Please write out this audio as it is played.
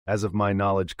As of my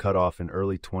knowledge cut off in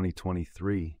early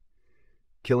 2023,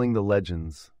 Killing the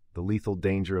Legends, The Lethal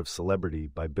Danger of Celebrity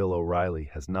by Bill O'Reilly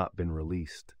has not been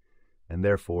released, and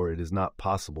therefore it is not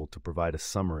possible to provide a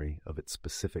summary of its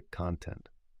specific content.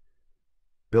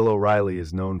 Bill O'Reilly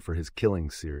is known for his Killing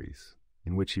series,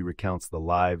 in which he recounts the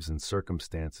lives and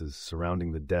circumstances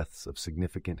surrounding the deaths of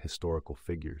significant historical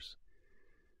figures.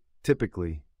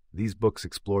 Typically, these books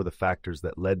explore the factors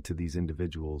that led to these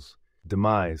individuals'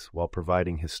 demise while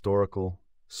providing historical,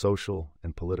 social,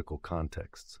 and political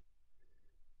contexts.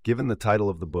 Given the title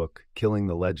of the book, Killing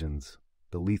the Legends,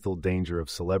 The Lethal Danger of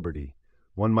Celebrity,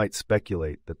 one might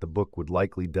speculate that the book would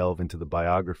likely delve into the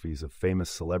biographies of famous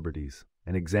celebrities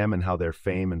and examine how their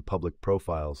fame and public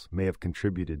profiles may have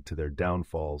contributed to their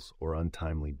downfalls or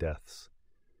untimely deaths.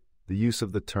 The use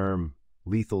of the term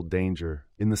lethal danger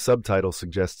in the subtitle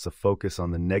suggests a focus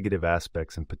on the negative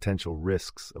aspects and potential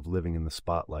risks of living in the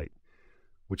spotlight,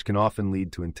 which can often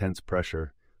lead to intense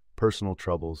pressure, personal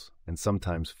troubles, and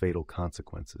sometimes fatal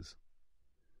consequences.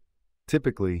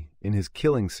 Typically, in his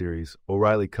Killing series,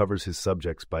 O'Reilly covers his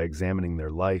subjects by examining their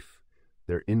life,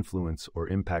 their influence or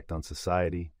impact on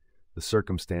society, the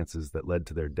circumstances that led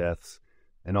to their deaths,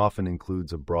 and often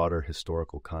includes a broader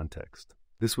historical context.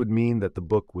 This would mean that the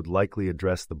book would likely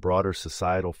address the broader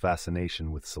societal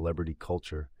fascination with celebrity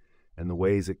culture and the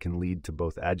ways it can lead to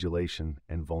both adulation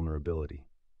and vulnerability.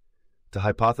 To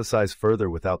hypothesize further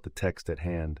without the text at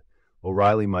hand,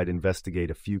 O'Reilly might investigate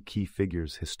a few key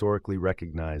figures historically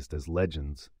recognized as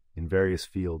legends in various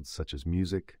fields such as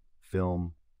music,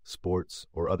 film, sports,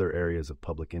 or other areas of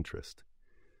public interest.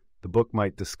 The book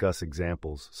might discuss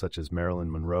examples such as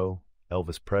Marilyn Monroe,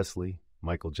 Elvis Presley,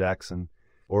 Michael Jackson,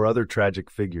 or other tragic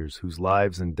figures whose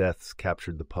lives and deaths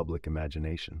captured the public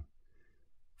imagination.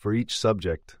 For each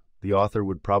subject, the author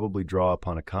would probably draw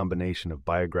upon a combination of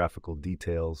biographical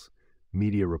details,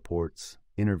 media reports,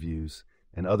 interviews,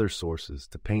 and other sources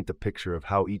to paint a picture of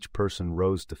how each person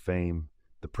rose to fame,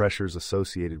 the pressures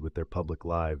associated with their public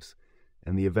lives,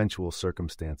 and the eventual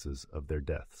circumstances of their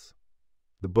deaths.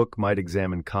 The book might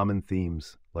examine common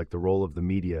themes like the role of the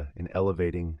media in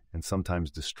elevating and sometimes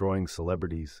destroying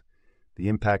celebrities, the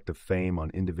impact of fame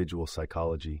on individual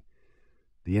psychology,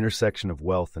 the intersection of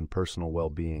wealth and personal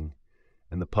well-being,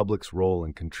 and the public's role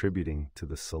in contributing to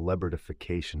the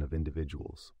celebritification of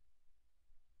individuals.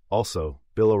 Also,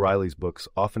 Bill O'Reilly's books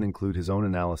often include his own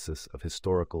analysis of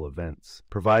historical events,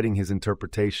 providing his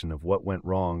interpretation of what went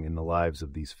wrong in the lives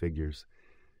of these figures,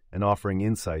 and offering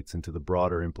insights into the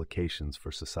broader implications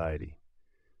for society.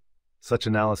 Such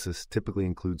analysis typically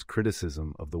includes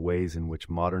criticism of the ways in which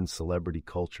modern celebrity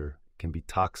culture can be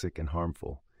toxic and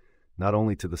harmful, not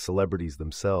only to the celebrities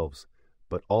themselves,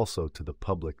 but also to the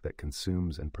public that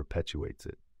consumes and perpetuates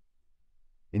it.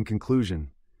 In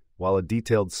conclusion, while a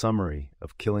detailed summary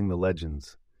of Killing the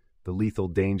Legends, The Lethal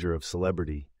Danger of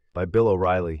Celebrity by Bill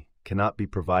O'Reilly cannot be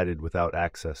provided without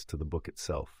access to the book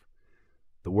itself,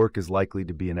 the work is likely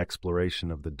to be an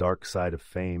exploration of the dark side of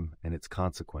fame and its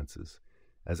consequences,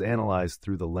 as analyzed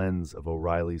through the lens of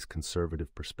O'Reilly's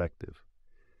conservative perspective.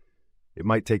 It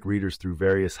might take readers through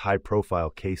various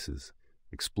high-profile cases,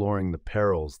 exploring the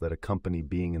perils that accompany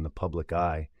being in the public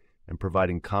eye and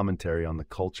providing commentary on the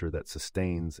culture that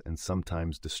sustains and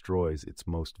sometimes destroys its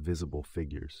most visible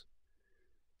figures.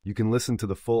 You can listen to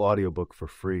the full audiobook for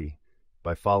free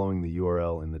by following the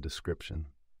URL in the description.